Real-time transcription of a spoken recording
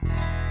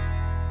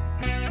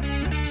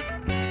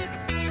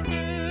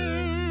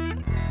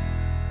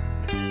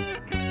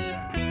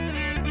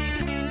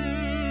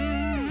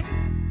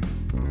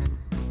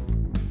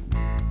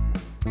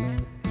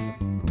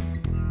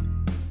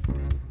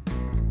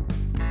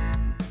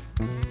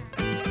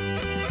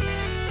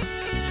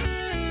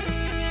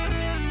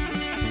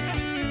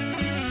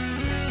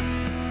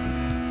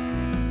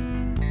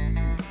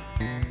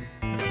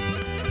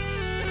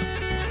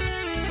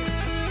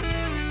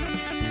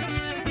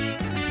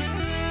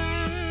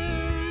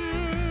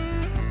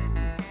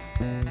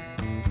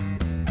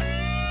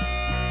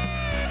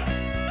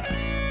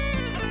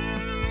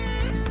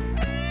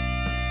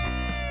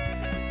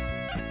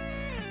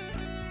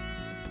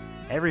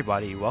Hey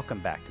everybody, welcome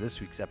back to this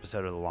week's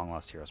episode of the Long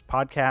Lost Heroes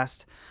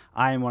podcast.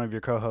 I am one of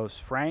your co-hosts,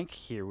 Frank,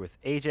 here with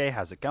AJ.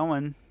 How's it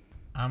going?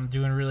 I'm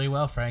doing really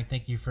well, Frank.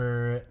 Thank you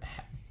for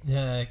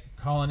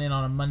calling in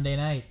on a Monday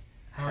night.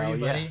 How are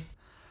you, buddy?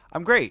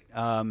 I'm great.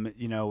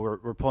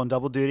 We're pulling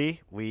double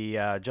duty. We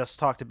just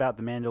talked about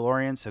The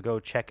Mandalorian, so go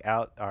check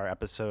out our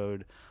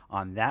episode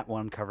on that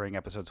one, covering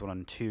episodes 1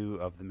 and 2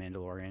 of The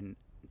Mandalorian,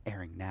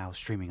 airing now,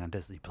 streaming on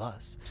Disney+.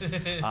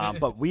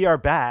 But we are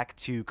back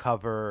to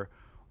cover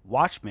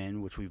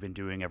Watchmen, which we've been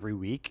doing every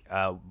week.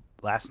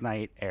 Last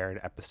night aired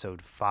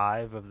episode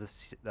 5 of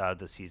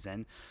the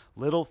season,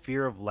 Little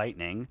Fear of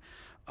Lightning,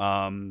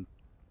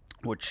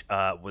 which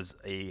was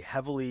a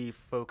heavily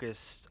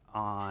focused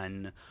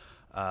on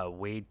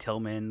Wade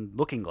Tillman,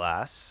 Looking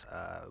Glass.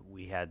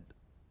 We had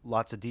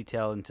lots of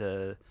detail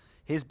into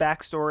his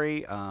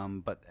backstory,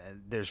 but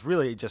there's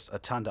really just a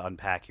ton to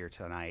unpack here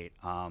tonight.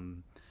 I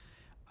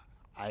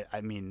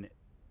mean,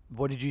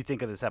 what did you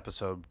think of this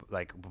episode,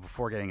 like,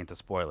 before getting into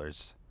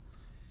spoilers?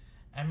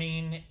 I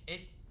mean,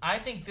 I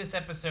think this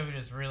episode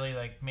is really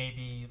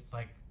maybe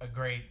a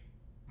great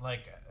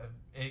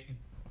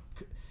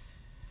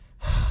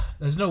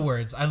there's no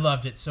words. I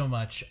loved it so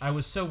much. I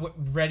was so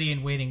ready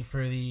and waiting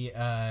for the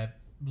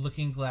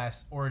Looking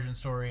Glass origin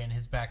story and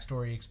his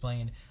backstory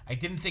explained. I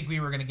didn't think we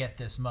were going to get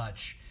this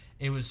much.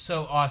 It was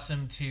so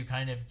awesome to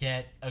kind of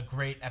get a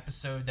great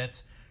episode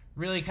that's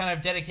really kind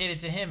of dedicated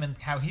to him and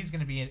how he's going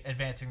to be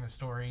advancing the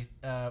story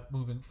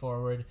moving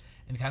forward,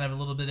 and kind of a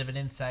little bit of an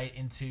insight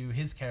into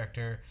his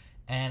character.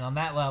 And on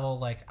that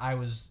level, I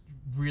was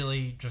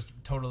really just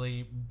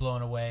totally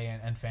blown away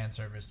and fan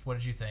serviced. What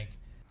did you think?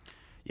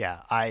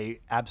 Yeah, I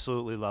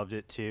absolutely loved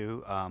it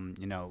too.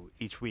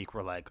 Each week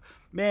we're like,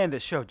 man,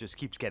 this show just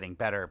keeps getting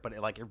better, but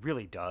it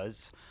really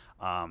does.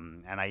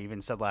 And I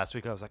even said last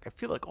week, I was like, I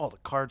feel like all the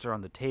cards are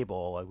on the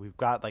table. Like, we've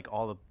got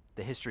all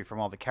the history from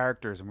all the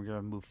characters, and we're going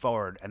to move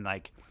forward. And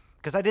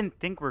because I didn't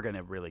think we are going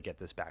to really get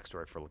this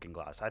backstory for Looking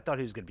Glass. I thought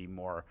he was going to be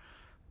more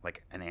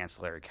like an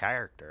ancillary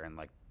character, and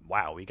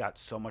wow, we got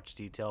so much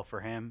detail for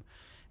him,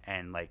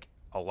 and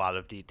a lot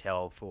of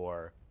detail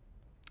for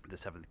the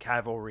 7th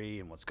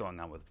Cavalry and what's going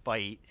on with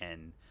Fight,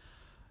 and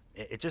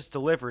it just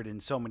delivered in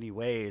so many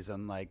ways.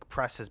 And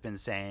press has been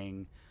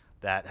saying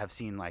that have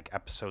seen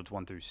episodes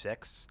 1 through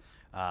 6,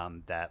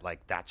 that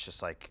that's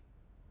just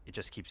it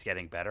just keeps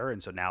getting better.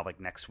 And so now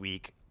next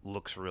week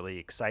looks really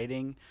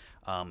exciting.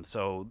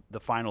 So the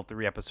final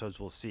 3 episodes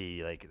we'll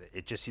see,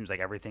 it just seems like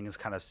everything is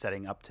kind of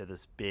setting up to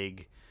this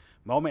big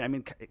moment. I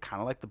mean, kind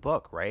of like the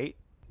book, right?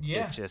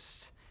 Yeah.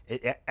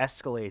 It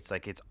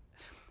escalates.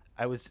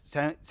 I was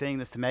saying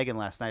this to Megan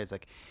last night. It's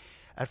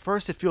at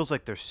first it feels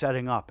like they're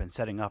setting up and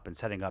setting up and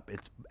setting up.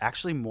 It's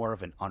actually more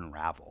of an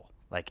unravel.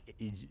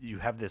 You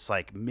have this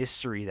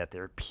mystery that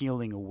they're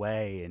peeling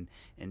away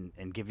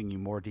and giving you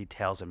more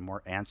details and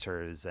more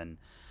answers. And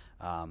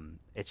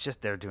it's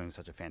just, they're doing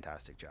such a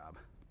fantastic job.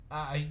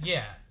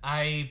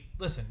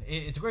 Listen,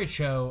 it's a great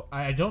show.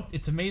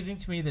 It's amazing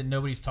to me that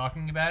nobody's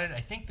talking about it.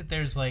 I think that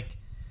there's I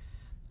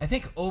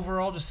think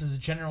overall, just as a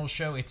general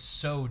show, it's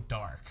so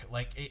dark.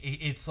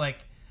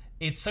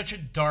 It's such a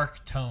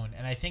dark tone,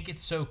 and I think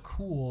it's so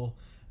cool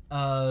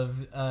of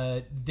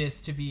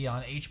this to be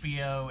on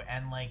HBO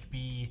and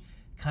be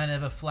kind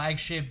of a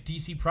flagship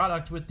DC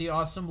product with the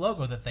awesome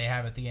logo that they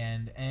have at the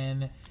end.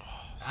 And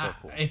so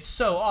cool. It's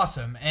so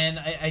awesome. And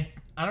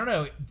I don't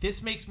know,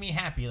 this makes me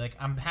happy.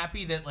 I'm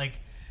happy that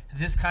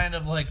this kind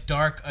of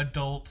dark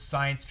adult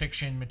science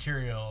fiction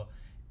material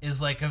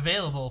is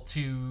available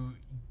to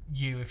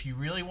you if you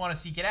really want to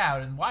seek it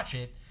out and watch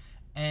it.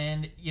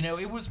 And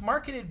it was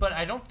marketed, but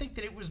I don't think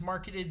that it was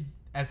marketed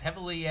as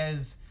heavily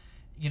as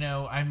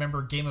I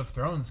remember Game of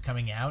Thrones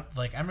coming out.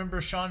 I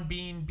remember Sean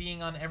Bean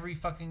being on every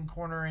fucking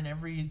corner and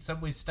every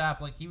subway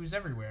stop. He was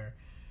everywhere.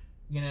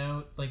 You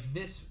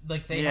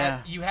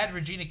had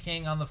Regina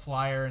King on the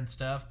flyer and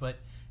stuff, but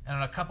and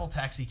on a couple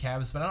taxi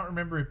cabs, but I don't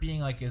remember it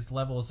being as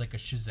level as a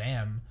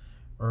Shazam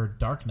or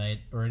Dark Knight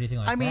or anything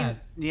like that. I mean,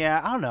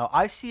 yeah, I don't know.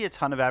 I see a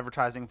ton of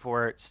advertising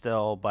for it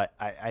still, but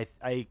I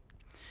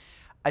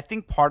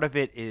think part of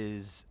it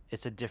is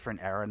it's a different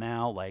era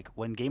now.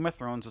 When Game of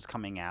Thrones was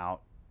coming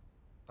out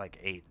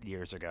 8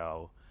 years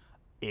ago,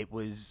 it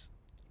was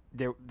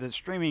the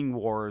streaming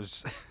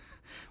wars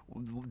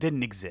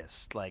didn't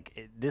exist.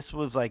 This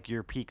was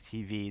your peak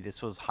TV.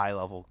 This was high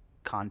level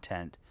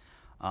content.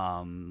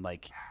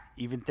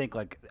 Even think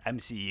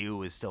MCU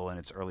was still in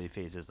its early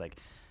phases.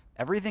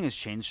 Everything has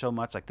changed so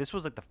much. This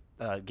was the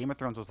Game of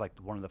Thrones was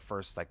one of the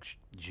first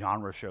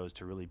genre shows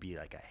to really be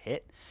a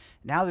hit.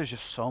 Now there's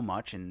just so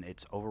much, and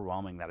it's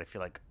overwhelming that I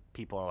feel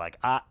people are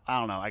I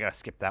don't know, I gotta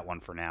skip that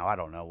one for now. I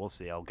don't know, we'll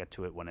see. I'll get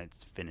to it when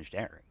it's finished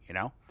airing.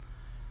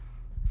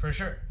 For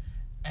sure.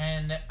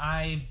 And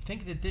I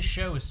think that this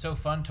show is so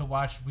fun to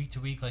watch week to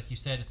week. Like you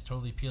said, it's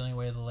totally peeling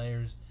away the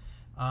layers.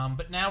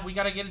 But now we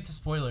got to get into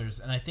spoilers,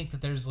 and I think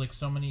that there's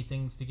so many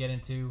things to get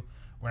into.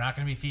 We're not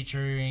going to be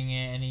featuring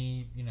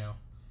any,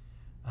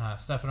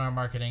 stuff in our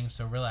marketing,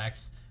 so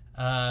relax.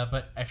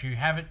 But if you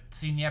haven't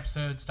seen the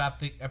episode, stop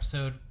the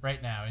episode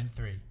right now in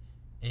 3,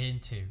 in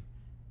 2,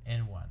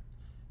 in 1.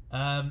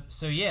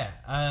 So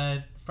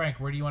yeah, Frank,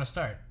 where do you want to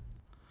start?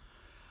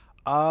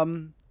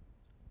 Um,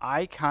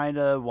 I kind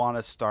of want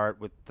to start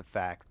with the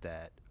fact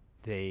that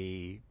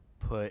they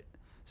put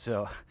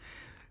so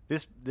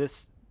this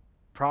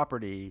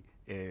property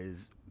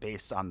is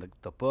based on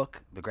the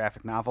book, the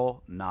graphic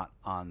novel, not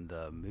on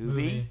the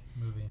movie.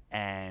 Movie.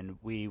 And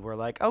we were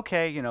like,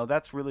 okay,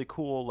 that's really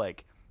cool.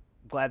 Like,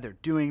 glad they're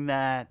doing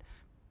that,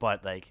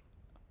 but like,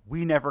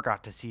 we never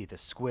got to see the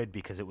squid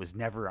because it was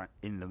never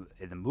in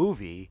the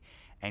movie,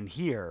 and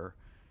here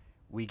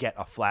we get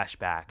a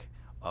flashback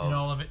of In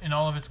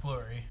all of its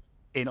glory.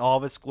 in all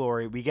of its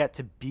glory. We get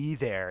to be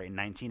there in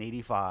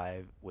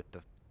 1985 with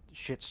the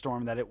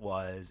shitstorm that it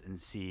was and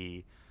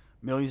see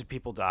millions of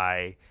people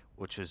die,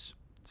 which was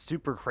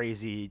super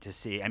crazy to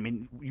see. I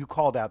mean, you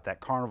called out that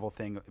carnival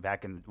thing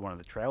back in one of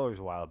the trailers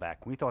a while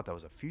back. We thought that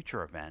was a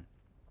future event,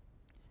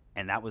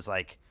 and that was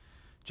like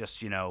just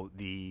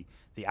the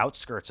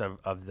outskirts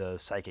of the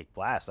psychic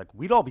blast. Like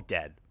we'd all be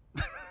dead.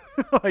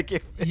 Like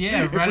if we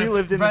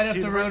lived in right this up the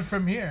universe. road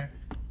from here,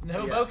 in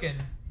Hoboken.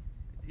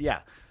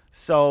 Yeah.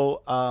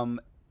 So,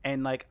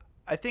 and like,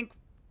 I think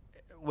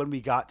when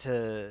we got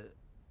to,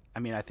 I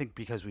mean, I think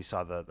because we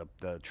saw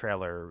the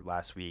trailer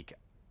last week,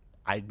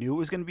 I knew it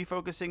was going to be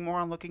focusing more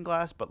on Looking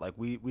Glass, but like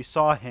we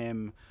saw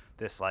him,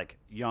 this like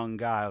young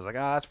guy. I was like,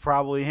 ah, that's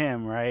probably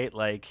him, right?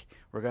 Like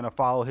we're gonna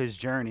follow his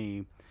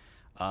journey.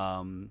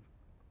 Um,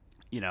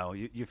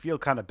 you feel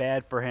kind of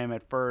bad for him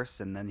at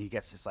first, and then he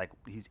gets this like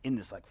he's in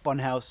this like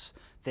funhouse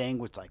thing,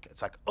 which like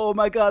it's like oh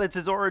my god, it's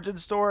his origin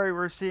story.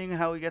 We're seeing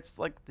how he gets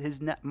like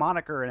his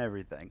moniker and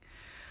everything.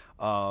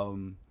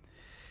 Um,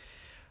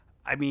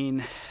 I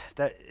mean,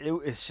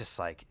 it's just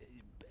like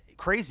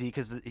crazy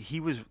because he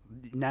was.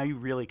 Now you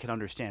really can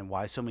understand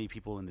why so many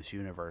people in this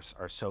universe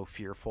are so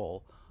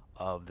fearful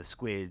of the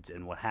squids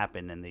and what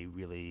happened, and they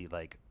really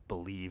like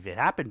believe it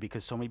happened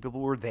because so many people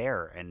were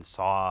there and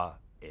saw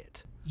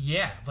it.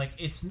 Yeah,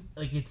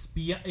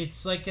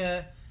 it's like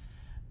a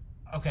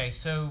okay.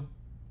 So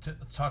to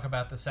talk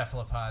about the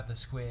cephalopod, the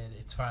squid,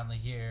 it's finally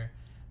here.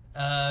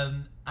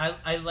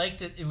 I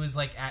liked it. It was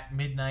like at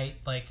midnight.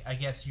 Like I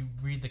guess you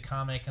read the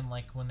comic and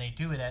like when they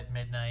do it at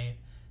midnight,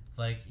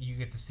 like you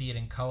get to see it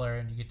in color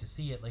and you get to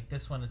see it. Like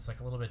this one, it's like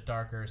a little bit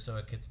darker, so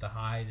it gets to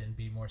hide and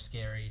be more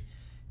scary,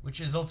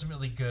 which is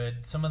ultimately good.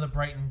 Some of the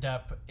brightened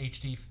up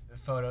HD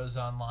photos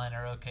online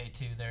are okay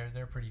too.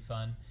 They're pretty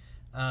fun.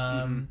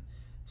 Mm-hmm.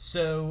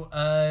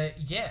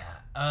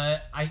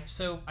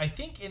 I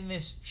think in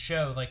this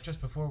show, like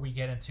just before we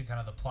get into kind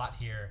of the plot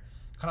here,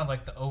 kind of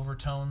like the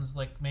overtones,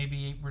 like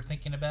maybe we're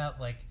thinking about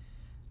like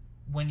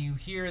when you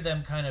hear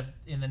them kind of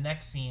in the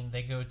next scene,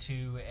 they go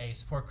to a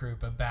support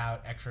group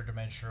about extra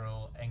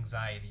dimensional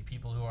anxiety,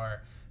 people who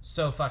are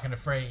so fucking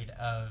afraid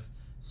of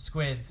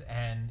squids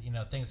and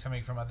things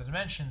coming from other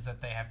dimensions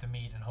that they have to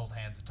meet and hold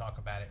hands and talk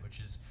about it, which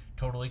is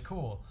totally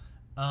cool.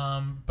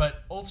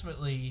 But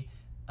ultimately,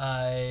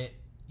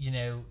 you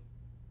know,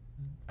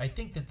 I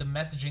think that the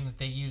messaging that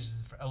they use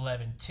is for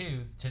 11-2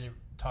 to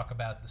talk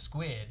about the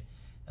squid,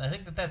 and I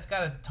think that that's got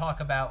to talk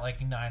about like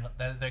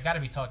they got to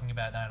be talking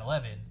about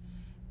 9/11.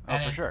 Oh,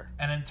 for sure.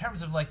 And in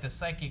terms of like the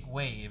psychic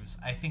waves,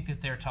 I think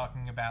that they're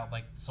talking about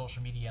like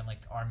social media and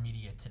like our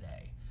media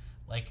today,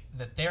 like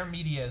that their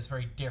media is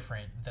very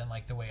different than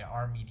like the way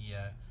our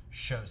media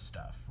shows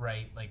stuff,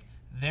 right? Like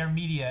their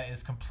media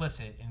is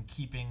complicit in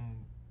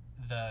keeping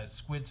the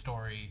squid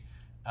story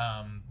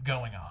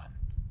going on,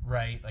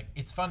 right? Like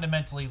it's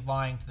fundamentally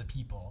lying to the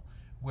people,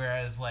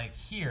 whereas like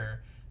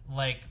here,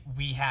 like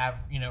we have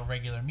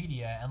regular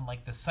media and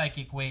like the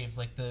psychic waves,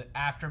 like the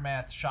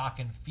aftermath, shock,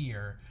 and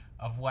fear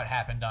of what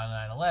happened on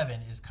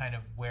 9/11 is kind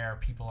of where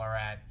people are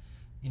at,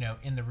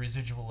 in the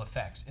residual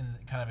effects in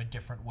kind of a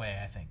different way.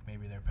 I think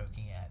maybe they're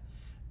poking at.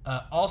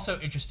 Also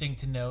interesting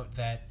to note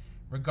that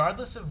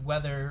regardless of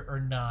whether or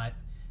not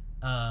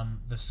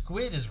the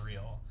squid is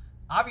real,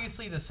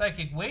 obviously the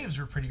psychic waves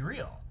are pretty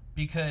real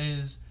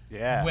because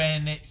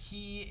when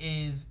he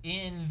is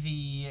in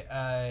the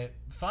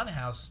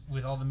funhouse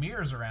with all the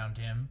mirrors around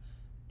him,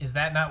 is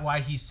that not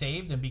why he's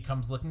saved and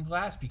becomes Looking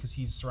Glass? Because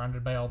he's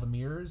surrounded by all the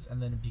mirrors, and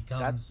then it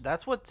becomes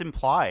That's what's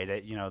implied.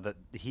 That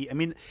he. I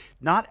mean,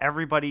 not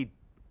everybody.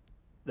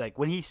 Like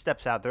when he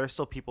steps out, there are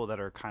still people that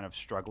are kind of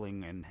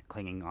struggling and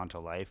clinging onto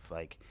life.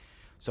 Like,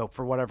 so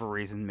for whatever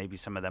reason, maybe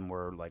some of them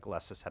were like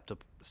less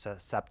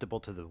susceptible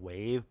to the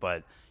wave.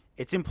 But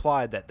it's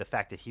implied that the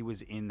fact that he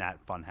was in that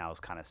funhouse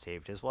kind of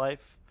saved his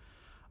life.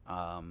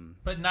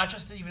 But not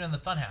just even in the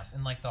funhouse,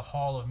 in like the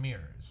Hall of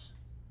Mirrors.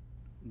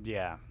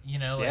 Yeah.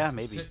 Like,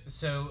 maybe.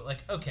 So like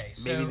okay,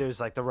 so maybe there's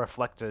like the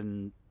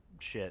reflecting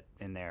shit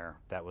in there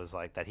that was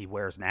like that he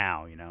wears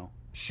now.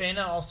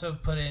 Shayna also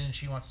put in, and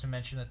she wants to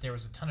mention that there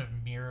was a ton of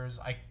mirrors.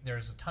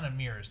 There's a ton of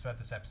mirrors throughout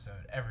this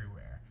episode,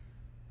 everywhere.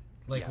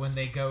 Like when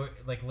they go,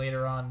 like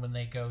later on when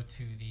they go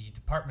to the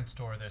department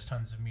store, there's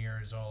tons of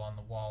mirrors all on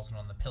the walls and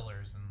on the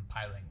pillars and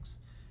pilings.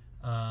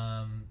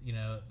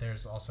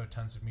 There's also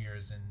tons of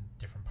mirrors in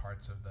different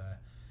parts of the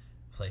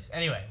place.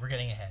 Anyway, we're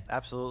getting ahead.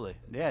 Absolutely.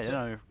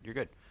 Yeah, you're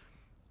good.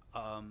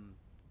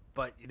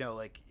 But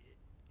like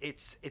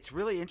it's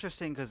really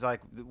interesting because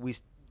like we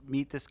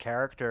meet this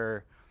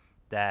character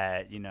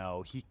that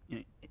he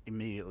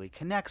immediately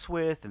connects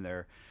with, and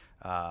they're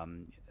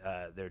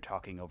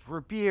talking over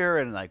a beer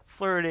and like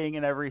flirting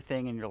and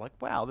everything, and you're like,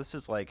 wow, this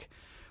is like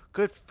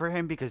good for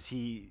him because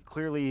he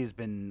clearly has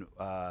been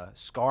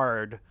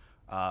scarred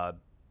uh,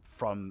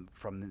 from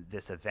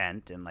this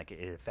event, and like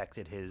it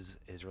affected his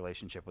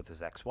relationship with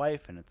his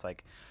ex-wife, and it's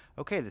like,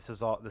 okay, this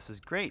is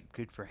great,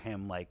 good for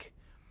him, like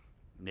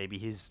maybe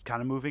he's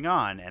kind of moving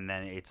on, and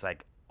then it's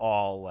like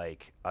all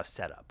like a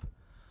setup.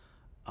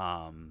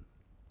 Um,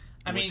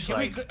 I mean, which,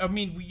 like,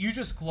 you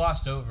just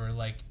glossed over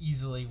like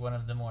easily one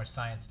of the more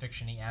science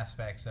fiction-y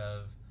aspects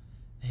of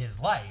his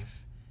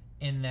life,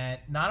 in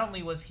that not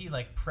only was he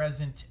like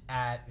present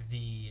at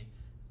the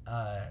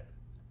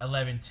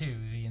 11/2,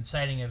 the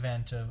inciting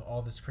event of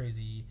all this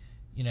crazy,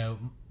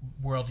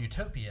 world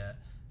utopia,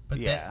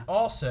 but that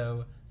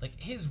also like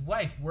his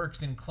wife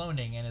works in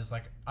cloning and is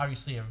like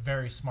obviously a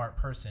very smart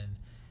person,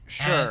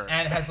 sure,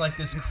 and has like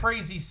this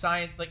crazy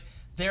science like.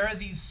 There are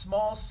these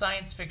small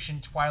science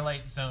fiction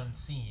Twilight Zone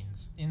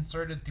scenes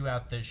inserted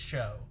throughout this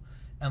show.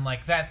 And,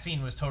 like, that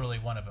scene was totally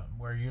one of them,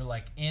 where you're,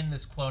 like, in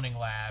this cloning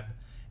lab,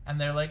 and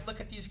they're like,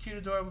 look at these cute,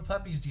 adorable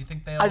puppies. Do you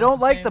think they all I don't look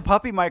the like same? the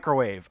puppy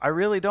microwave. I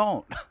really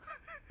don't.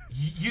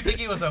 You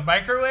think it was a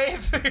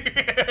microwave?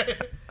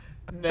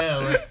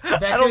 No. I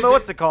don't know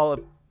what to call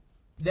it.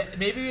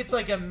 Maybe it's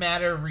like a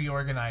matter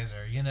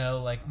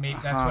reorganizer, like maybe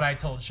that's what I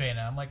told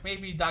Shayna. I'm like,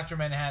 maybe Dr.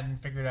 Manhattan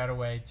figured out a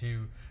way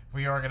to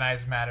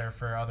reorganize matter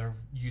for other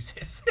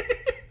uses.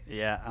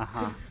 Yeah,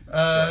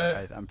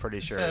 sure. I'm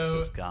pretty sure it's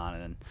just gone.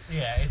 And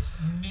yeah, it's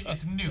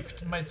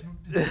nuked.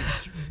 It's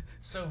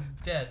so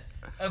dead.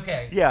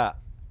 Okay. Yeah,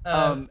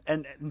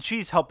 and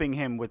she's helping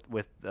him with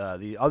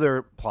the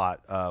other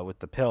plot with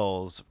the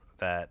pills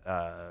that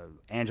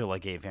Angela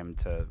gave him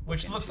to.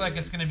 Which looks like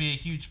it's going to be a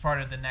huge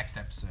part of the next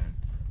episode.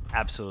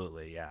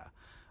 Absolutely, yeah.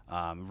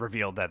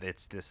 Revealed that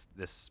it's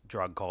this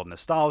drug called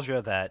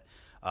nostalgia that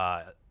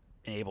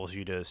enables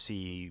you to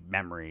see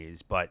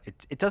memories, but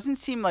it doesn't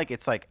seem like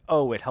it's like,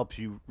 oh, it helps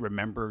you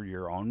remember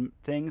your own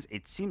things.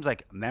 It seems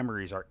like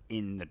memories are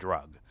in the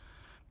drug,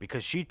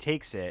 because she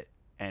takes it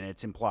and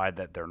it's implied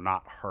that they're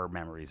not her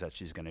memories that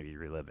she's going to be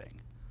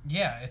reliving.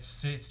 Yeah,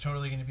 it's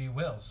totally going to be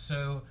Will's.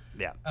 So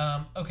yeah.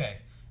 Okay.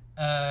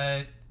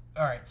 All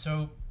right.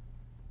 So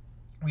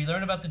we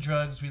learn about the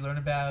drugs. We learn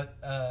about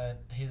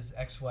his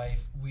ex-wife.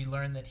 We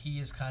learn that he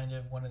is kind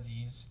of one of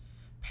these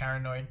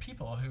paranoid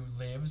people who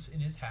lives in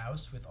his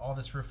house with all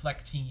this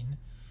reflectine,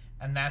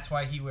 and that's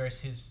why he wears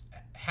his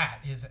hat,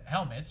 his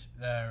helmet,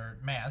 or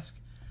mask.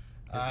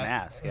 His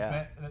mask,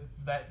 yeah.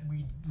 That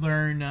we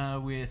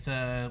learn with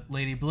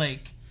Lady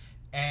Blake.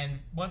 And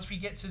once we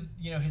get to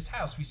his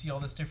house, we see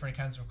all this different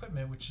kinds of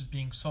equipment which is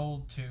being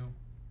sold to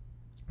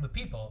the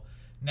people.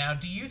 Now,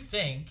 do you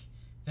think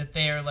that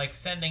they are like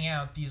sending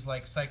out these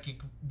like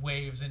psychic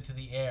waves into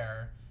the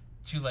air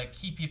to like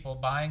keep people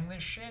buying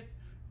this shit?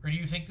 Or do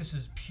you think this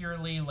is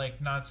purely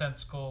like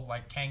nonsensical,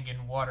 like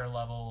Kangen water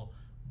level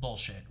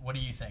bullshit? What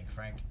do you think,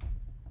 Frank?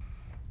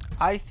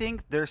 I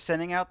think they're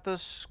sending out the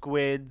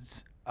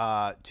squids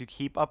to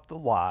keep up the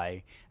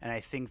lie, and I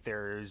think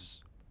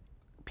there's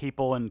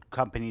people and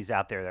companies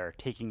out there that are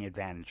taking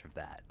advantage of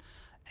that.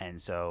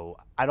 And so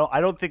I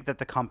don't think that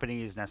the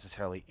company is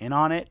necessarily in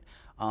on it.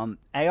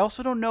 I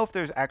also don't know if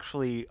there's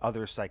actually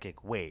other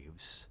psychic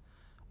waves,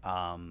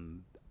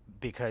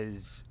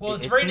 because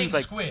it's raining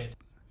squid.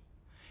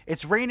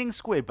 It's raining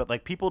squid, but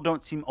like people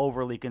don't seem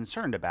overly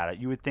concerned about it.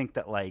 You would think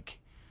that like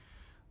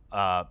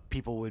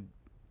people would,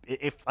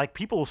 if like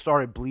people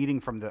started bleeding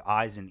from the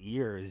eyes and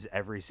ears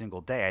every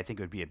single day, I think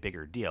it would be a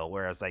bigger deal.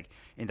 Whereas like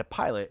in the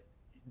pilot,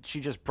 she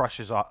just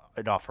brushes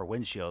it off her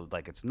windshield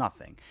like it's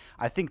nothing.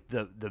 I think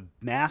the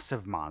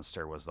massive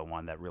monster was the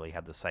one that really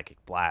had the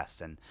psychic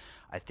blast, and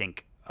I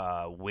think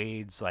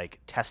Wade's like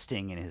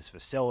testing in his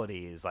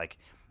facility is like,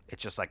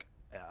 it's just like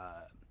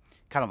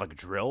kind of like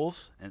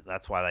drills, and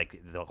that's why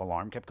like the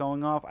alarm kept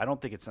going off. I don't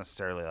think it's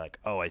necessarily like,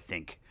 oh, I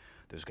think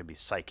there's gonna be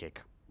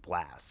psychic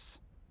blasts.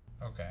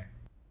 Okay.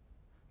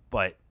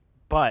 But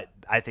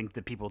I think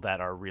the people that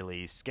are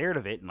really scared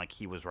of it, and like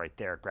he was right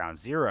there at ground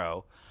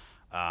zero,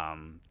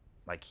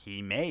 like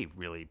he may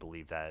really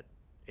believe that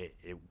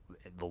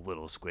the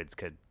little squids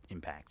could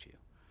impact you.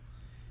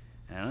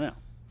 I don't know.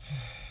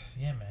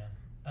 Yeah, man.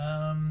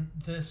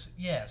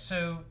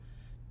 So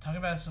talk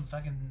about some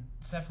fucking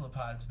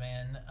cephalopods,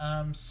 man.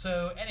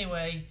 So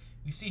anyway,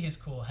 we see his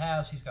cool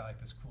house. He's got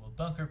like this cool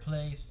bunker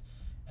place,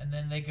 and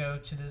then they go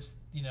to this,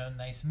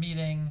 nice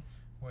meeting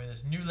where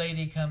this new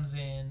lady comes in,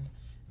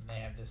 and they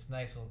have this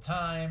nice little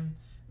time.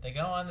 They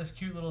go on this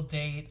cute little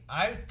date.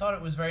 I thought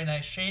it was very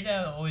nice.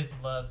 Shayna always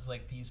loves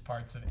like these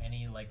parts of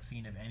any like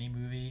scene of any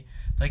movie,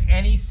 like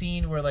any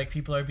scene where like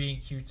people are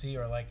being cutesy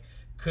or like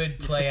could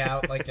play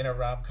out like in a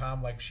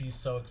rom-com. Like she's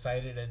so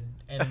excited and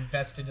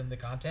invested in the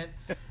content.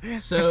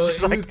 So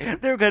she's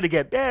like, they're gonna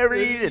get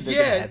married and they're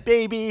gonna have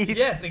babies.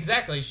 Yes,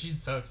 exactly.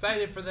 She's so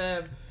excited for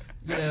them.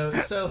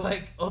 So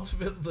like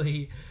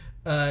ultimately,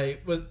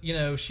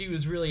 was, she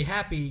was really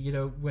happy,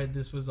 when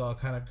this was all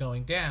kind of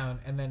going down.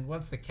 And then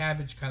once the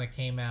cabbage kind of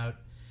came out,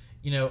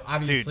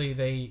 obviously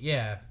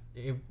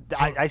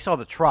I saw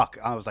the truck.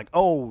 I was like,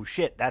 oh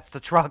shit, that's the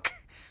truck.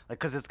 Like,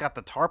 because it's got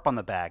the tarp on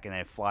the back and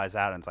it flies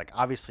out, and it's like,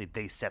 obviously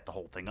they set the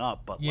whole thing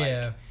up, but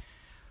like,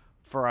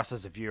 for us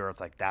as a viewer, it's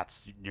like,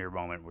 that's your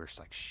moment where it's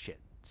like, shit,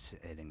 it's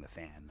hitting the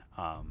fan.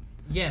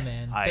 Yeah,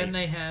 man.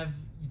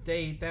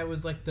 Then that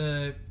was like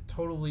the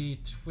totally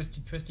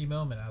twisty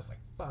moment. I was like,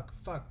 fuck.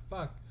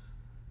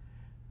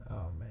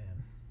 Oh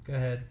man. Go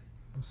ahead.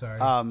 I'm sorry.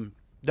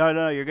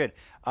 No, you're good.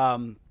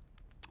 And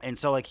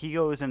so like he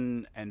goes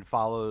and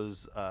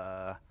follows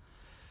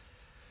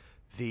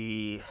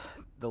the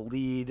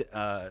lead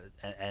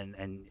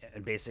and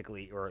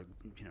basically, or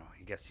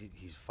I guess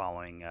he's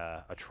following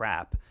a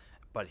trap,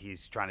 but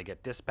he's trying to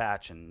get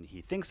dispatch, and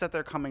he thinks that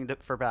they're coming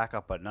for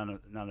backup, but none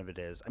of it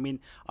is. I mean,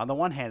 on the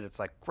one hand, it's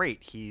like,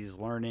 great, he's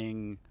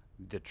learning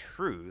the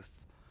truth,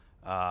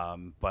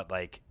 but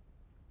like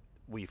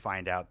we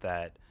find out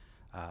that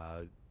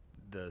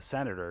the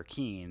senator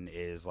Keene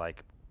is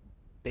like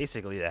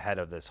basically the head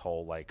of this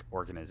whole like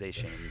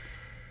organization.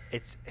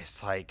 It's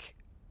like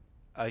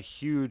a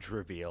huge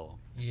reveal.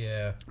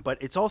 Yeah. But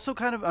it's also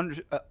kind of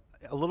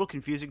a little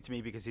confusing to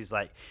me, because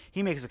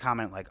he makes a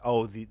comment like,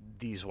 oh,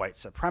 these white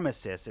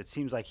supremacists, it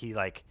seems like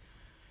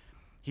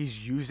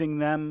he's using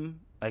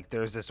them. Like,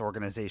 there's this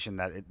organization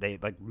that they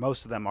like,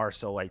 most of them are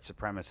still white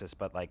supremacists,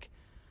 but like,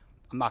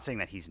 I'm not saying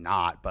that he's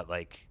not, but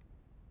like,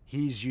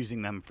 he's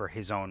using them for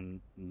his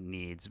own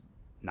needs,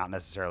 not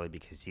necessarily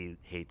because he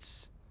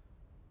hates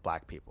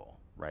black people,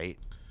 right?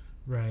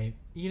 Right.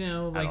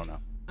 Like, I don't know.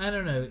 I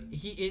don't know.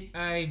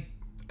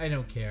 I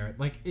don't care.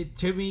 Like, it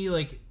to me,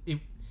 like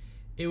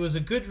it was a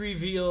good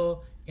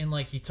reveal, and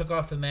like he took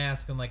off the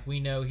mask, and like we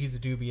know he's a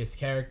dubious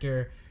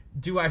character.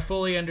 Do I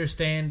fully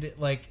understand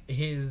like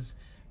his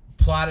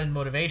plot and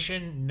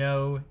motivation?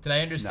 No. Did I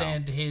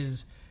understand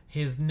his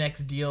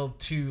next deal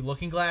to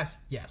Looking Glass?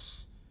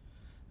 Yes.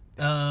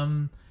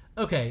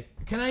 Okay.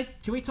 Can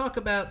we talk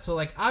about, so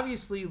like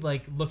obviously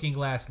like Looking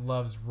Glass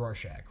loves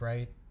Rorschach,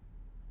 right?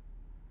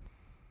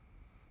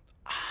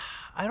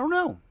 I don't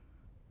know.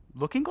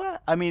 Looking Glass?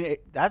 I mean,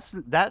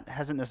 that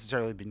hasn't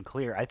necessarily been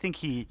clear. I think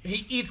he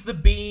eats the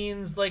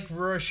beans like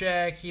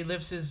Rorschach. He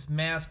lifts his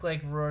mask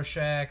like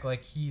Rorschach.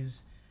 Like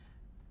he's,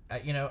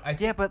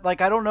 yeah, but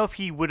like I don't know if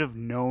he would have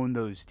known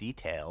those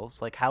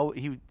details. Like how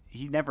he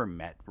never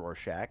met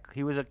Rorschach.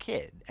 He was a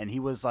kid, and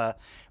he was like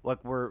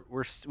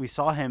we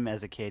saw him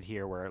as a kid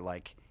here, where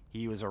like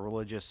he was a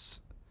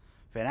religious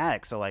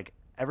fanatic. So like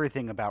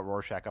everything about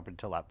Rorschach up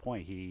until that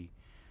point, he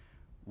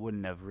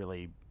wouldn't have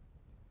really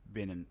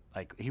been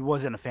like, he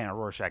wasn't a fan of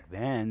Rorschach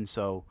then.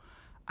 So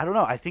I don't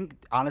know. I think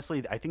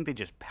honestly, they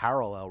just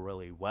parallel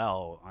really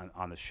well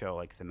on the show,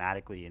 like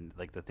thematically, and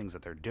like the things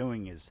that they're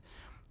doing is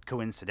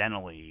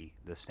coincidentally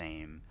the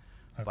same.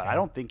 Okay. But I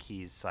don't think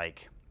he's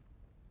like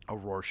a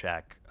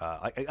Rorschach.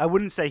 I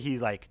wouldn't say he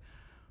like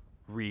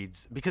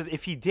reads, because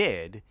if he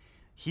did,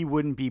 he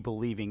wouldn't be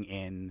believing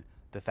in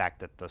the fact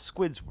that the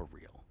squids were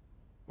real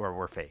or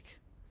were fake.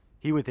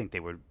 He would think they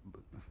would.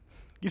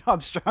 I'm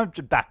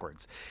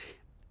backwards.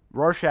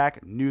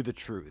 Rorschach knew the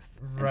truth,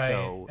 right?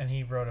 And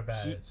he wrote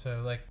about it.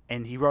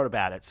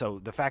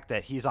 So the fact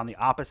that he's on the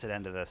opposite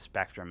end of the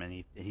spectrum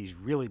and he's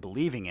really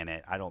believing in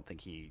it, I don't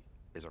think he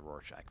is a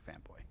Rorschach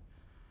fanboy.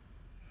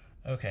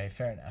 Okay,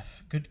 fair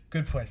enough.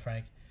 Good point,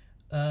 Frank.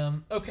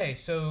 Okay,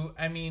 so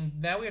I mean,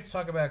 now we have to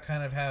talk about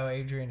kind of how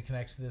Adrian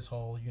connects to this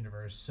whole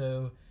universe.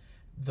 So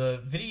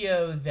the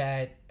video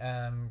that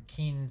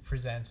Keene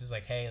presents is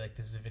like, hey, like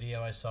this is a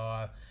video I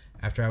saw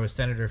after I was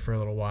senator for a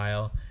little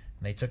while.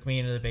 And they took me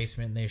into the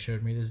basement and they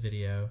showed me this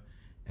video,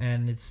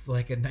 and it's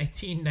like a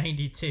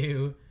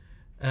 1992,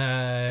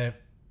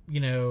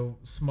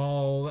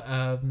 small,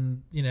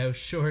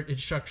 short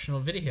instructional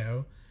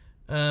video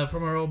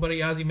from our old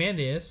buddy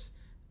Ozymandias,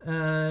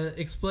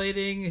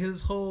 explaining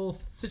his whole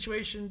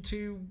situation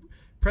to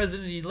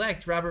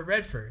President-elect Robert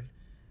Redford.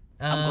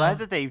 I'm glad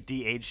that they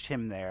de-aged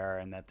him there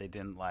and that they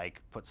didn't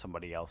like put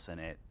somebody else in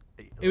it.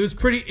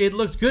 It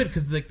looked good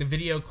because like the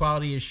video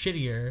quality is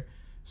shittier.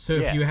 So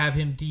if you have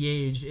him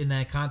de-aged in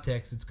that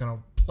context, it's going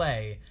to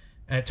play.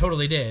 And it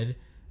totally did.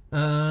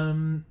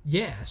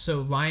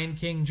 So Lion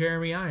King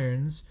Jeremy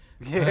Irons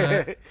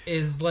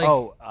is like...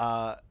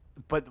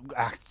 but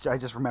I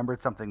just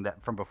remembered something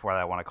that from before that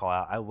I want to call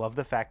out. I love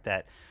the fact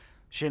that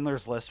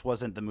Schindler's List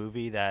wasn't the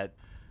movie that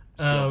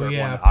Spielberg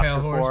won the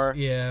Oscar for.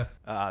 Yeah.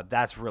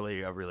 That's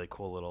really a really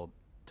cool little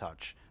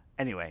touch.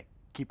 Anyway,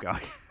 keep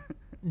going.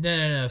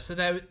 No. So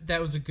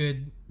that was a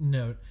good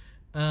note.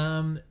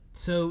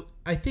 So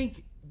I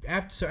think...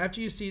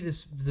 After you see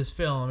this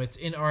film, it's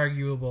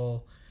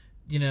inarguable,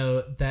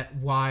 that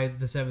why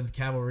the 7th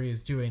Cavalry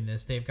is doing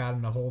this. They've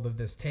gotten a hold of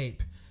this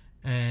tape,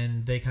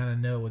 and they kind of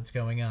know what's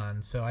going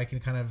on. So I can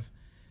kind of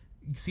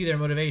see their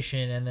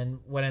motivation, and then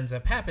what ends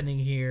up happening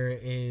here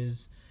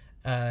is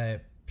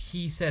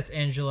he sets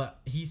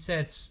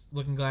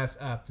Looking Glass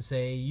up to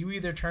say, you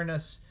either turn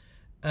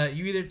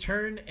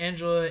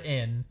Angela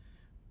in,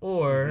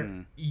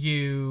 or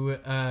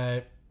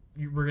Mhm.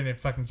 we're gonna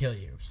fucking kill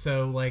you.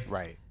 So like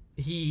Right.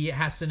 he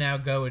has to now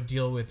go and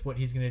deal with what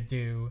he's gonna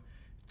do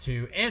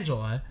to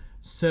Angela.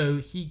 So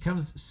he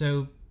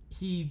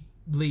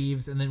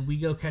leaves, and then we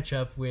go catch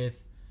up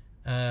with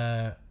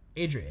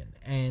Adrian.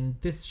 And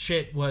this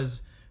shit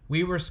was,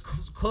 we were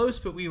close,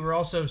 but we were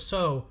also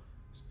so,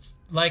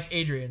 like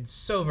Adrian,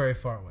 so very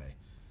far away.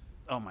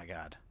 Oh my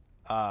god.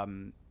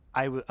 I'm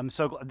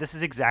so glad. This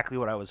is exactly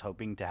what I was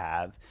hoping to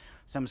have.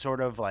 Some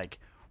sort of like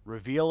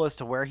reveal as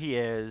to where he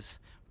is,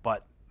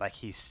 but like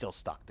he's still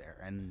stuck there.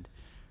 And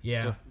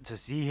Yeah. to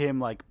see him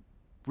like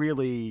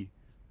really,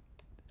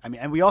 I mean,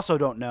 and we also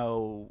don't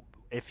know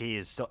if he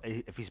is still,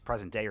 if he's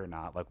present day or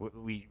not. Like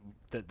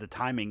the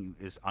timing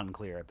is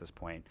unclear at this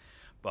point,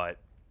 but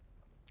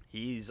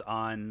he's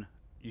on.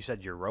 You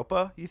said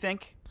Europa, you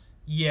think?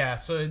 Yeah,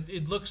 so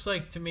it looks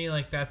like to me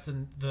like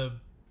the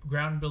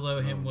ground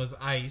below him was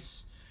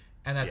ice,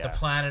 and that the Yeah.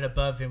 planet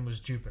above him was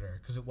Jupiter,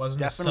 because it wasn't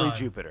Definitely the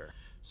sun. Jupiter.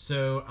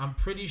 So I'm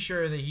pretty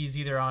sure that he's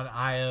either on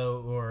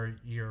Io or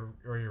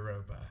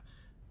Europa.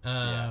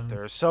 Yeah,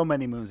 there are so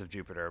many moons of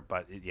Jupiter,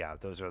 but yeah,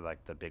 those are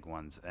like the big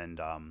ones.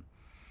 And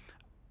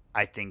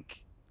I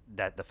think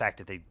that the fact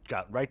that they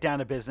got right down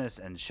to business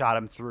and shot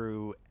him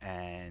through,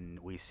 and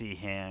we see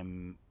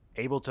him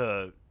able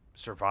to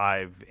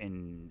survive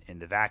in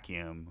the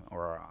vacuum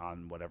or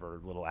on whatever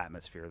little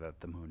atmosphere that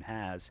the moon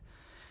has,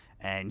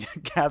 and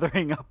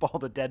gathering up all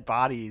the dead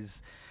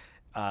bodies,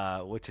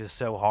 which is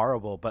so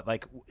horrible. But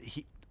like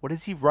what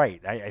does he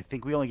write? I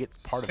think we only get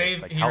part of it.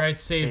 It's like, He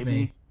writes "Save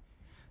me."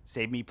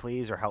 Save me,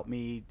 please, or help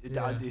me.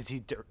 Yeah. Is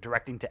he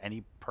directing to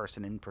any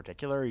person in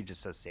particular? Or he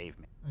just says save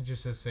me. It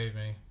just says "Save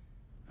me."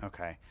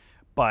 Okay,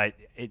 but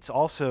it's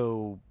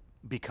also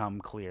become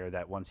clear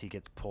that once he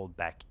gets pulled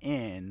back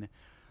in,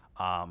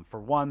 for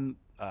one,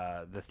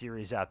 the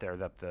theories out there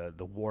that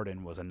the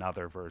warden was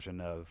another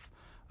version of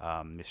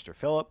Mr.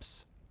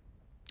 Phillips.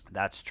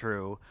 That's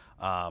true,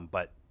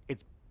 but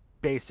it's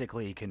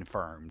basically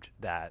confirmed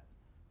that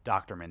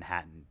Doctor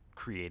Manhattan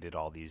created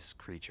all these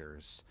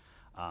creatures.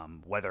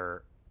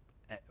 Whether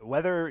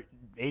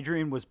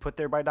Adrian was put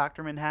there by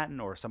Doctor Manhattan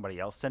or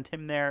somebody else sent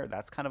him there,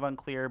 that's kind of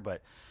unclear.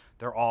 But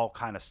they're all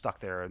kind of stuck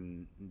there,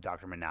 and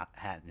Doctor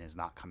Manhattan is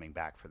not coming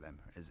back for them.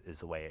 Is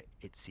the way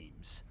it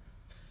seems.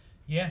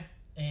 Yeah,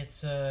 they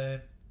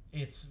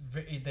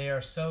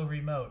are so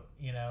remote.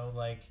 You know,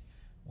 like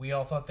we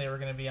all thought they were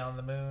going to be on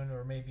the moon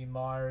or maybe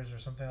Mars or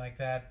something like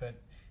that, but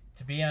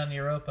to be on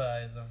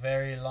Europa is a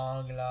very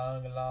long,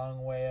 long,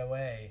 long way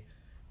away.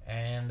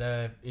 And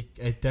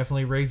it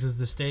definitely raises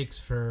the stakes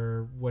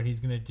for what he's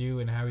going to do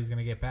and how he's going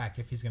to get back,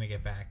 if he's going to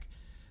get back,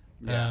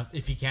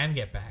 if he can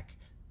get back.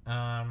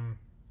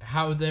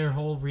 How their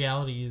whole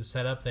reality is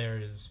set up there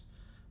is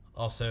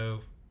also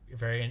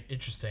very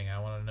interesting. I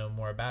want to know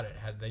more about it.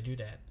 How did they do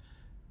that?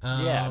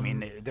 Yeah, I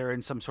mean, they're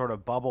in some sort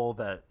of bubble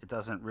that it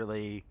doesn't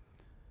really.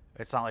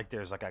 It's not like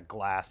there's like a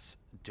glass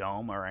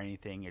dome or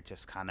anything. It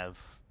just kind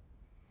of,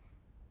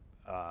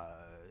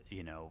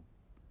 you know,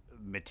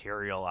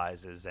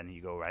 materializes and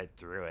you go right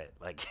through it.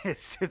 Like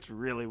it's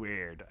really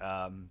weird.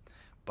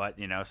 But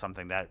you know,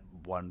 something that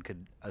one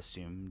could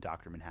assume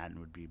Dr. Manhattan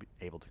would be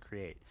able to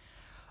create.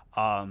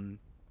 So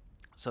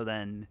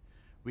then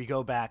we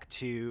go back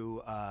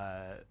to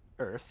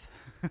Earth.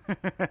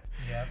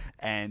 Yep.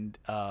 And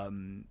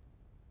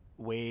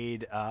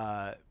Wade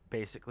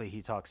basically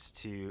he talks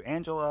to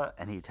Angela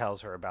and he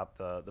tells her about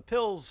the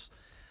pills.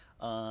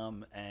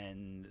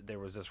 And there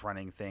was this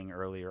running thing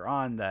earlier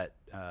on that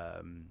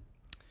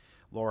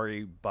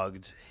Laurie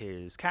bugged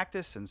his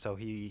cactus, and so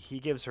he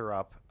gives her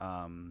up.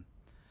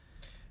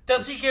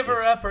 Does he give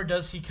her up, or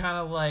does he kind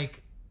of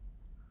like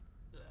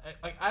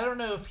I don't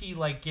know if he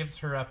like gives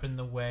her up in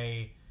the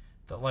way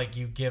that like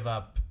you give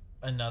up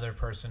another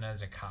person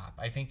as a cop.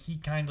 I think he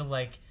kind of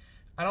like,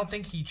 I don't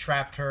think he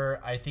trapped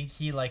her. I think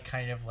he like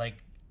kind of like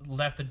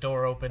left the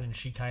door open and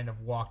she kind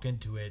of walked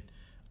into it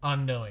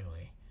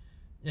unknowingly.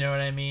 You know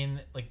what I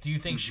mean? Like, do you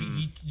think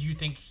do you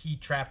think he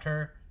trapped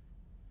her?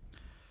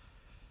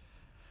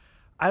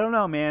 I don't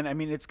know, man. I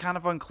mean, it's kind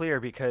of unclear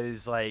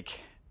because,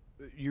 like,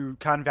 you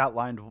kind of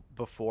outlined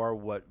before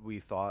what we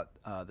thought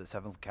the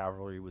Seventh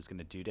Cavalry was going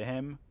to do to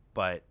him,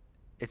 but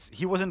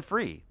he wasn't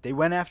free. They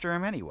went after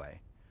him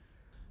anyway.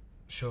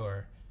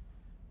 Sure.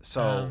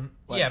 So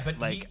yeah, but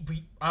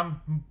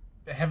I'm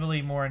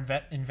heavily more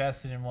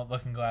invested in what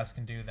Looking Glass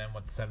can do than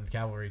what the Seventh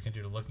Cavalry can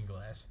do to Looking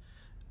Glass.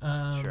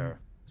 Sure.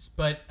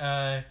 But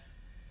I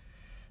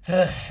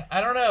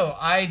don't know.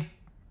 I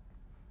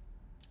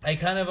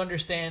kind of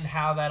understand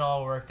how that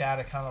all worked out.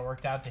 It kind of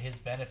worked out to his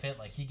benefit.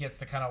 Like, he gets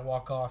to kind of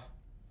walk off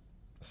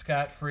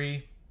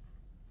scot-free.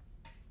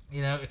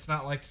 You know, it's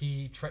not like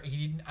he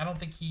didn't. I don't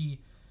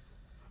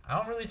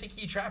really think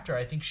he trapped her.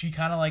 I think she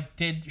kind of like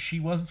did. She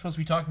wasn't supposed to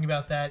be talking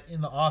about that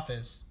in the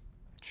office.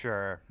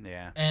 Sure.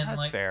 Yeah. And that's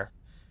like, fair.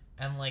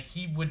 And like,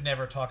 he would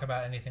never talk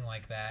about anything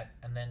like that.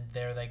 And then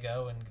there they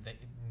go, and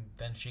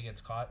then she gets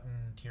caught,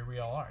 and here we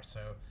all are. So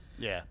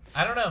yeah,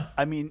 I don't know.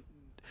 I mean,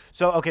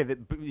 so okay.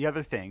 The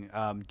other thing,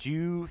 do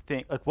you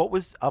think like what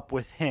was up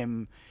with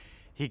him?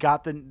 he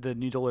got the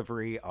new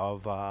delivery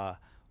of the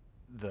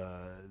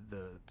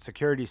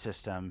security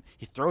system.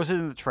 He throws it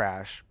in the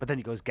trash, but then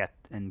he goes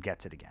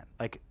gets it again.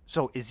 Like,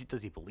 so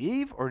does he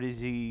believe, or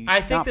does he? I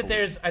think not that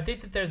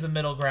believe? there's a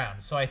middle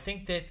ground. So I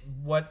think that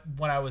what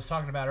I was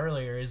talking about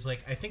earlier is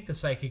like I think the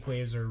psychic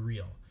waves are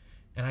real.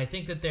 And I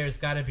think that there's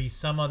got to be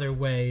some other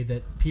way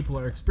that people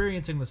are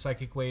experiencing the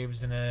psychic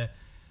waves in a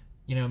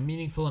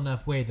meaningful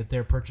enough way that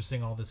they're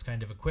purchasing all this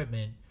kind of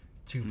equipment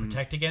to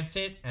protect against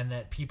it, and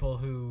that people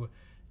who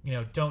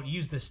don't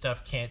use this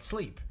stuff can't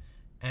sleep,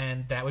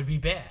 and that would be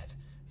bad.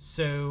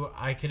 So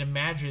I can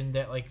imagine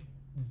that like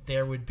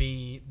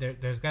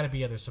there's got to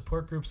be other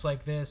support groups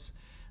like this.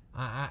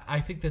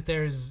 I think that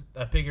there's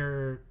a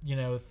bigger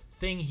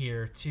thing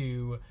here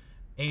to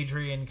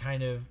Adrian.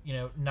 Kind of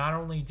not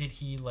only did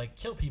he like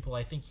kill people,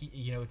 I think he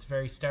it's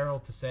very sterile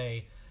to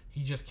say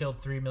he just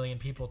killed 3 million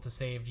people to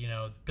save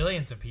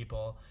billions of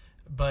people.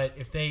 But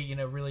if they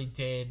really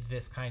did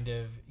this kind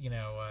of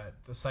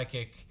the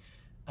psychic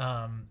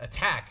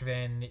attack,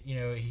 then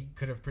he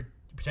could have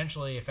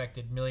potentially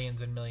affected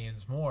millions and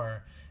millions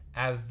more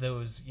as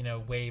those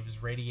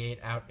waves radiate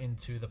out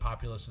into the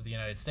populace of the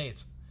United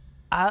States.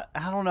 I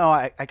don't know.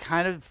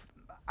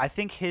 I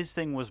think his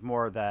thing was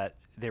more that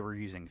they were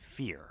using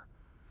fear,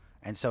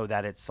 and so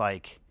that it's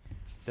like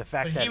the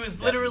fact But that he was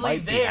that literally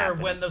might be there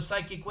happening. when those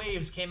psychic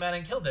waves came out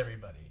and killed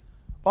everybody.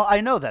 Well,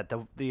 I know that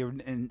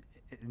the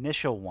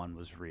initial one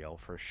was real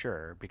for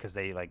sure, because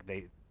they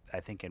I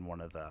think in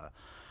one of the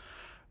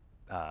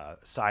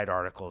side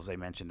articles they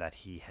mentioned that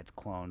he had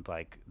cloned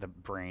like the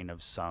brain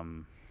of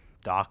some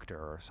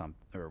doctor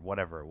or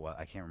whatever it was.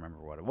 I can't remember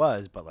what it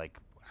was, but like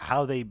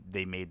how they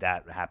made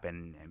that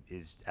happen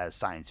is as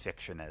science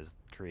fiction as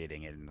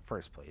creating it in the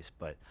first place.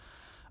 But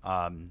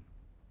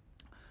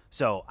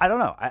so I don't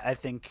know. I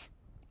think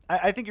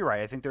you're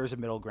right. I think there's a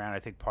middle ground. I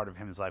think part of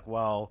him is like,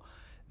 well,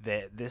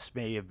 that this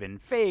may have been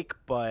fake,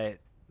 but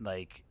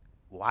like,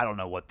 well, I don't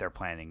know what they're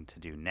planning to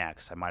do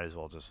next. I might as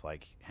well just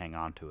like hang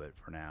on to it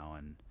for now.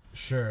 And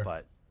Sure.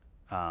 but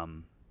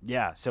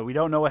yeah, so we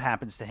don't know what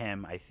happens to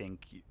him. I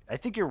think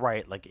you're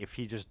right. Like, if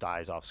he just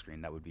dies off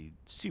screen, that would be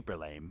super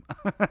lame.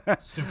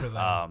 Super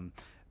lame.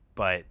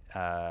 But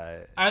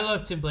I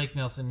love Tim Blake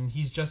Nelson.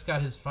 He's just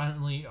got his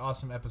finally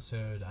awesome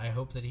episode. I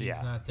hope that he's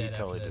yeah, not dead he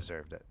totally after this.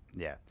 deserved it.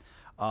 Yeah.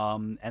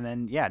 And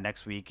then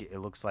next week it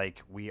looks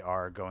like we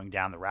are going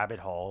down the rabbit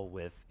hole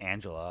with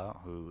Angela,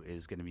 who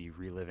is going to be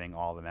reliving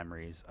all the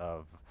memories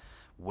of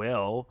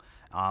Will,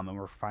 and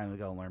we're finally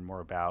going to learn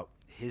more about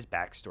his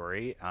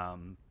backstory.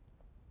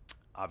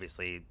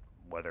 Obviously,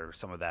 whether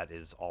some of that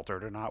is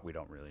altered or not, we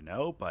don't really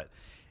know, but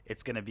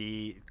it's going to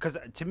be, because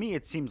to me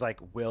it seems like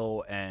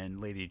Will and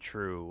Lady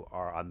True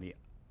are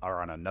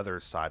on another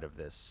side of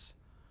this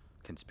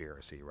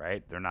conspiracy,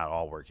 right? They're not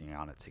all working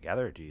on it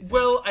together. Do you think?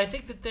 Well, I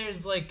think that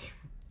there's like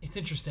it's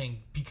interesting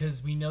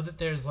because we know that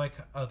there's like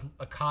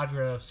a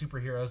cadre of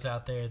superheroes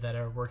out there that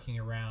are working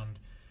around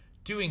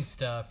doing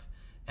stuff,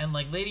 and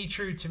like Lady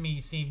True to me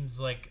seems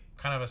like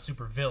kind of a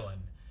super villain.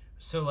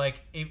 So like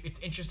it's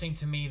interesting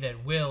to me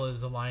that Will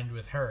is aligned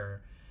with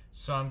her.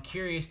 So I'm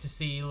curious to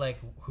see like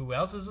who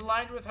else is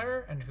aligned with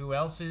her and who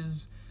else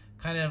is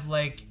kind of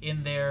like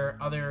in their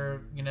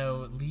other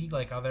league.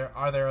 Like are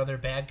there other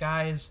bad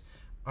guys?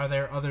 Are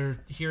there other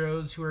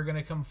heroes who are going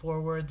to come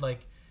forward?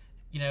 Like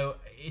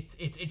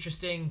it's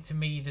interesting to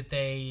me that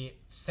they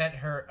set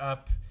her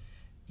up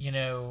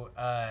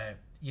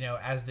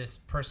as this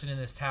person in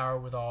this tower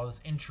with all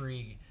this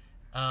intrigue,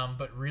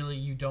 but really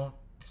you don't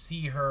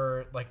see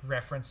her like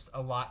referenced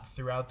a lot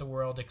throughout the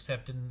world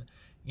except in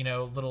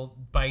little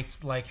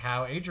bites like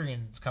how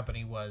Adrian's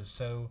company was.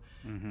 So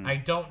I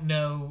don't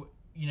know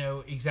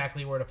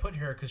exactly where to put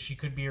her because she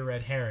could be a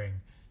red herring.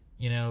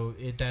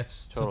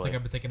 That's Totally. something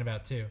I've been thinking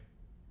about too.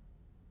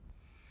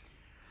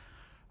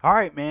 All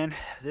right, man.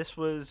 This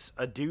was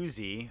a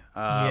doozy.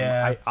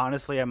 Yeah.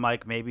 I'm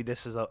like, maybe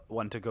this is a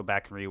one to go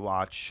back and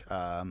rewatch.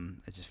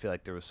 I just feel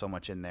like there was so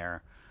much in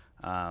there.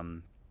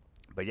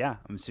 But yeah,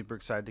 I'm super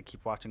excited to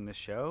keep watching this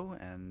show,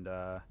 and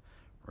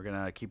we're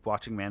gonna keep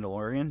watching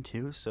Mandalorian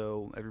too.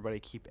 So everybody,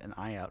 keep an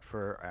eye out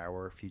for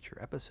our future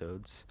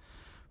episodes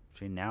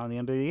between now and the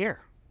end of the year.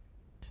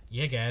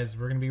 Yeah, guys,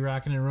 we're going to be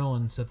rocking and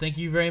rolling. So thank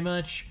you very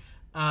much.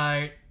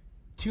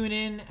 Tune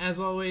in, as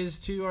always,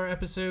 to our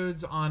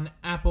episodes on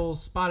Apple,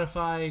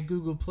 Spotify,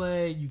 Google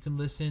Play. You can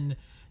listen,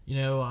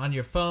 on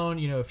your phone.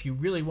 If you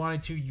really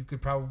wanted to, you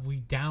could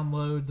probably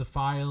download the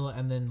file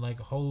and then, like,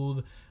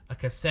 hold a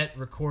cassette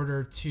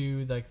recorder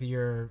to, like,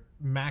 your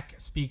Mac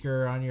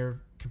speaker on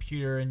your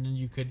computer, and then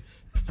you could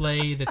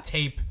play the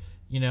tape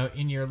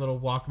in your little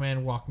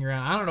Walkman walking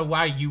around. I don't know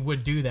why you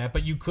would do that,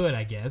 but you could,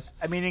 I guess.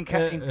 I mean, in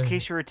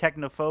case you were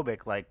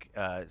technophobic, like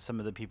some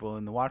of the people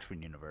in the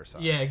Watchmen universe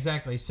are. Yeah,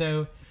 exactly.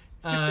 So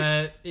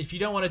if you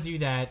don't want to do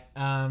that,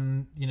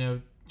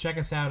 check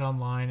us out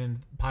online, and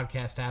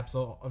podcast apps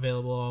are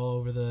available all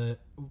over the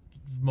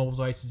mobile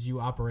devices you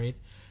operate.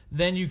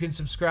 Then you can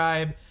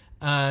subscribe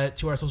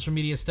to our social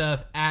media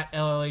stuff at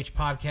LLH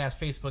Podcast,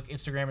 Facebook,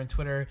 Instagram, and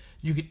Twitter.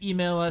 You can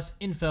email us,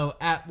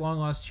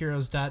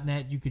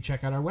 info@longlostheroes.net. You can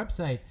check out our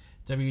website,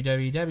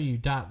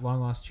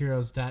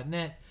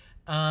 www.longlostheroes.net.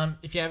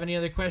 If you have any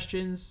other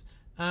questions,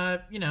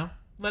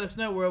 let us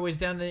know. We're always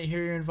down to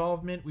hear your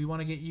involvement. We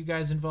want to get you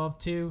guys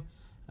involved too.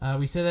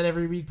 We say that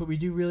every week, but we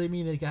do really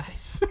mean it,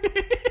 guys.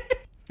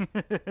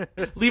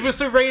 Leave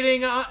us a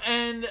rating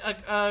and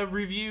a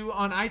review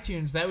on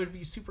iTunes. That would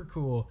be super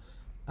cool.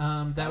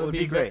 That would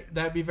be great.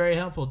 That would be very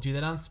helpful. Do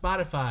that on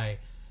Spotify.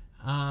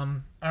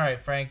 All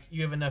right, Frank,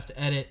 you have enough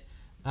to edit.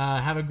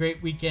 Have a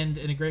great weekend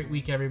and a great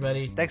week,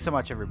 everybody. Thanks so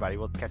much, everybody.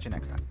 We'll catch you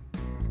next time.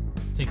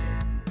 Take care.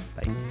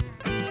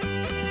 Bye.